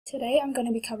Today I'm going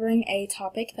to be covering a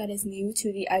topic that is new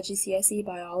to the IGCSE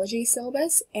biology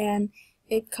syllabus, and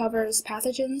it covers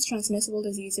pathogens, transmissible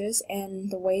diseases,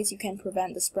 and the ways you can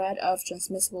prevent the spread of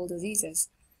transmissible diseases.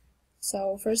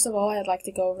 So first of all, I'd like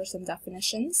to go over some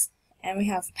definitions. And we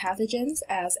have pathogens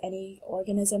as any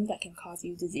organism that can cause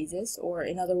you diseases, or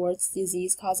in other words,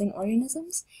 disease-causing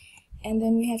organisms. And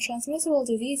then we have transmissible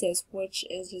diseases, which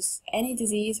is just any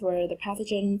disease where the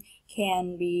pathogen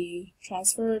can be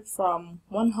transferred from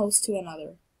one host to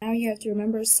another. Now you have to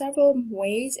remember several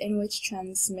ways in which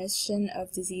transmission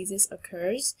of diseases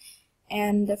occurs.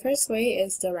 And the first way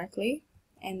is directly,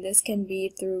 and this can be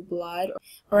through blood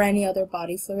or any other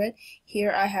body fluid.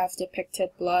 Here I have depicted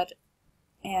blood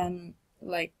and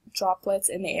like droplets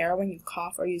in the air when you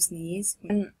cough or you sneeze.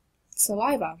 And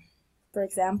saliva, for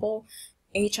example,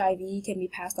 HIV can be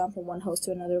passed on from one host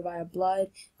to another via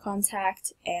blood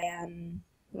contact, and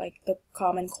like the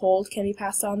common cold can be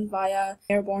passed on via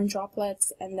airborne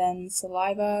droplets, and then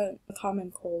saliva, the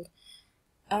common cold.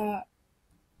 And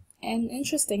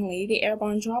interestingly, the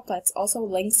airborne droplets also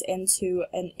links into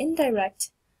an indirect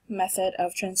method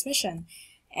of transmission,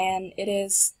 and it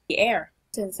is the air,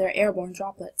 since they're airborne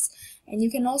droplets. And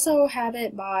you can also have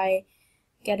it by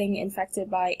getting infected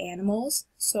by animals,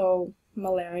 so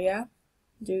malaria,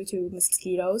 due to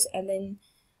mosquitoes, and then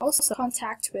also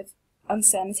contact with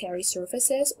unsanitary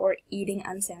surfaces or eating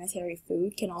unsanitary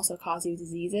food can also cause you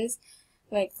diseases.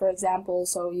 Like, for example,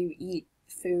 so you eat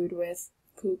food with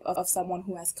poop of someone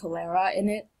who has cholera in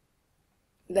it,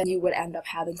 then you would end up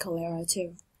having cholera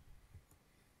too.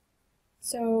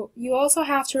 So you also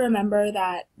have to remember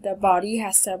that the body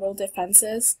has several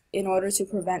defenses in order to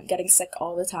prevent getting sick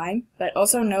all the time, but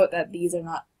also note that these are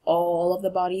not all of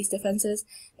the body's defenses.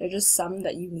 They're just some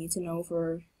that you need to know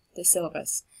for the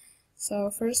syllabus. So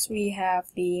first we have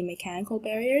the mechanical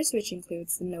barriers, which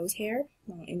includes the nose hair,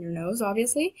 in your nose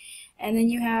obviously, and then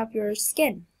you have your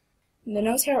skin. The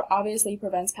nose hair obviously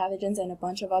prevents pathogens and a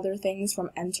bunch of other things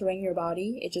from entering your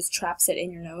body. It just traps it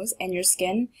in your nose, and your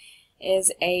skin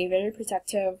is a very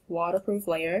protective, waterproof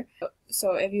layer.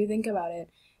 So if you think about it,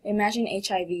 imagine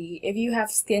HIV. If you have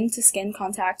skin-to-skin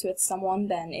contact with someone,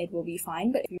 then it will be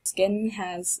fine. But if your skin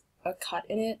has a cut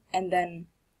in it, and then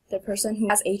the person who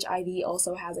has HIV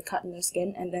also has a cut in their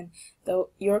skin, and then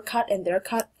your cut and their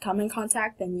cut come in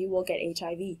contact, then you will get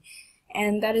HIV.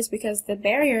 And that is because the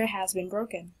barrier has been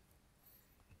broken.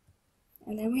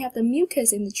 And then we have the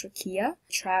mucus in the trachea,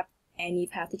 trap any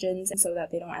pathogens so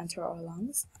that they don't enter our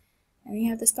lungs. And we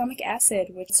have the stomach acid,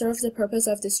 which serves the purpose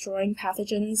of destroying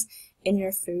pathogens in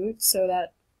your food, so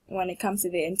that when it comes to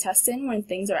the intestine, when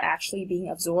things are actually being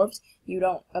absorbed, you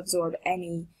don't absorb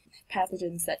any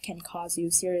pathogens that can cause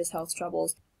you serious health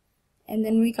troubles. And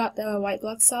then we got the white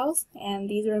blood cells, and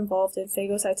these are involved in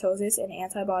phagocytosis and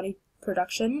antibody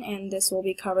production, and this will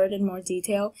be covered in more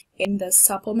detail in the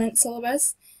supplement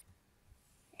syllabus.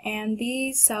 And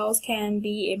these cells can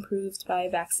be improved by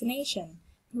vaccination.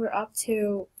 We're up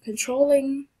to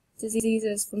controlling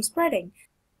diseases from spreading.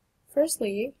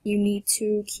 Firstly, you need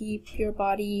to keep your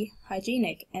body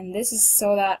hygienic, and this is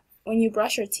so that when you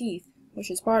brush your teeth,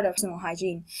 which is part of personal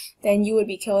hygiene, then you would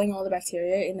be killing all the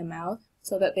bacteria in the mouth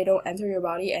so that they don't enter your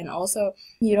body, and also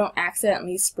you don't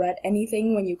accidentally spread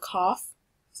anything when you cough,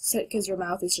 because your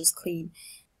mouth is just clean.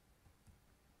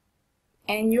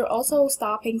 And you're also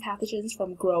stopping pathogens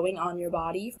from growing on your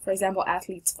body, for example,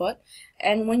 athlete's foot.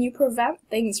 And when you prevent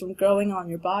things from growing on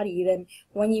your body, then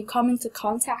when you come into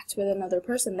contact with another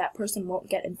person, that person won't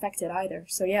get infected either.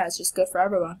 So yeah, it's just good for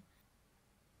everyone.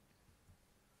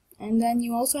 And then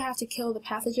you also have to kill the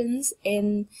pathogens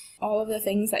in all of the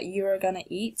things that you're gonna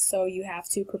eat. So you have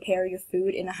to prepare your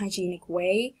food in a hygienic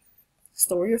way,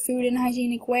 store your food in a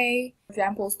hygienic way. For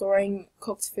example, storing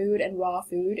cooked food and raw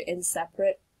food in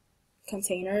separate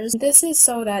containers. This is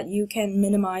so that you can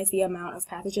minimize the amount of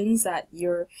pathogens that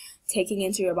you're taking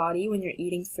into your body when you're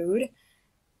eating food,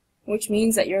 which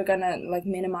means that you're gonna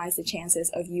minimize the chances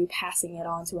of you passing it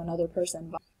on to another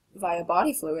person via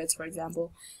body fluids, for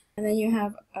example. And then you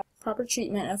have a proper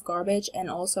treatment of garbage and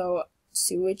also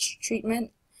sewage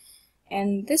treatment,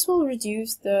 and this will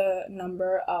reduce the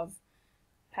number of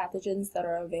pathogens that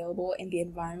are available in the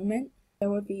environment.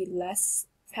 There would be less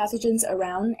pathogens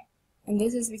around. And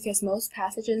this is because most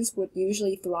pathogens would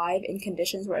usually thrive in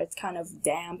conditions where it's kind of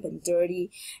damp and dirty,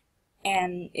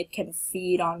 and it can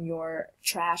feed on your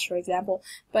trash, for example.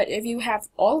 But if you have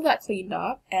all of that cleaned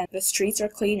up, and the streets are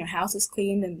clean, your house is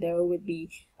clean, then there would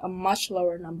be a much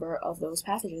lower number of those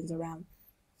pathogens around.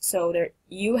 So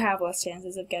you have less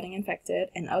chances of getting infected,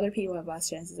 and other people have less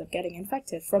chances of getting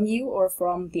infected from you or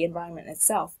from the environment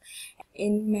itself.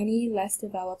 In many less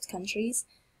developed countries,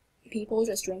 people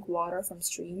just drink water from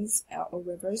streams or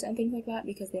rivers and things like that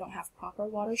because they don't have proper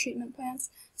water treatment plants.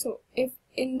 So if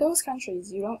in those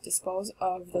countries you don't dispose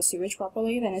of the sewage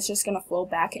properly, then it's just going to flow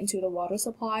back into the water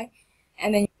supply,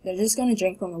 and then they're just going to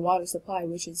drink from the water supply,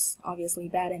 which is obviously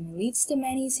bad, and it leads to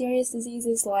many serious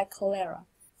diseases like cholera.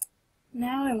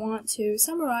 Now I want to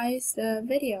summarize the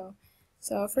video.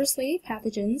 So firstly,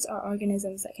 pathogens are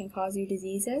organisms that can cause you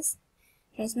diseases.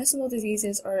 Transmissible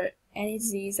diseases are any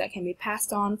disease that can be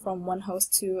passed on from one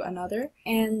host to another,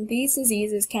 and these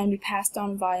diseases can be passed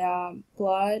on via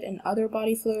blood and other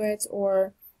body fluids,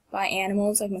 or by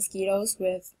animals like mosquitoes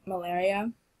with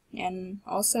malaria, and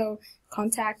also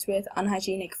contact with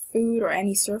unhygienic food or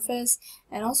any surface,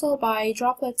 and also by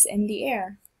droplets in the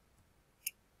air.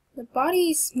 The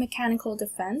body's mechanical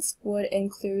defense would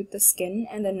include the skin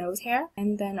and the nose hair,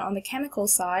 and then on the chemical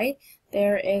side,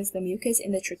 there is the mucus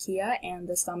in the trachea and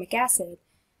the stomach acid.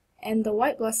 And the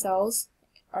white blood cells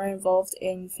are involved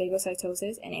in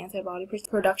phagocytosis and antibody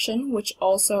production, which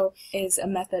also is a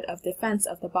method of defense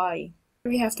of the body.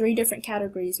 We have three different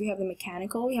categories. We have the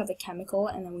mechanical, we have the chemical,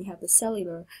 and then we have the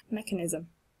cellular mechanism.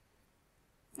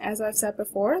 As I've said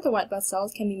before, the white blood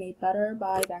cells can be made better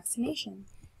by vaccination.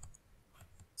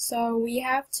 So we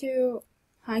have to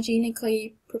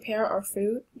hygienically prepare our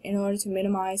food in order to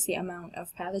minimize the amount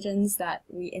of pathogens that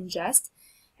we ingest,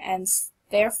 and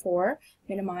therefore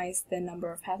minimize the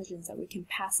number of pathogens that we can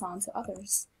pass on to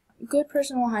others. Good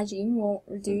personal hygiene will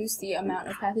reduce the amount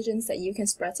of pathogens that you can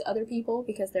spread to other people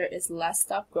because there is less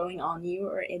stuff growing on you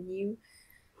or in you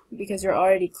because you're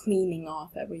already cleaning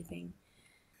off everything.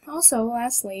 Also,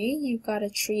 lastly, you've got to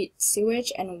treat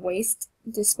sewage and waste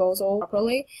disposal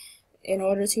properly in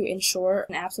order to ensure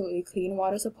an absolutely clean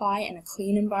water supply and a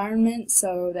clean environment,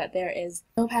 so that there is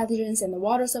no pathogens in the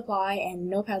water supply and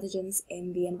no pathogens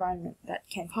in the environment that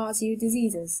can cause you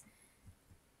diseases.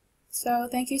 So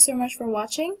thank you so much for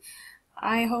watching.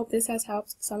 I hope this has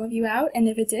helped some of you out, and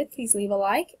if it did, please leave a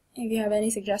like. If you have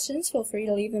any suggestions, feel free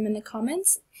to leave them in the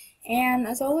comments, and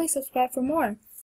as always, subscribe for more.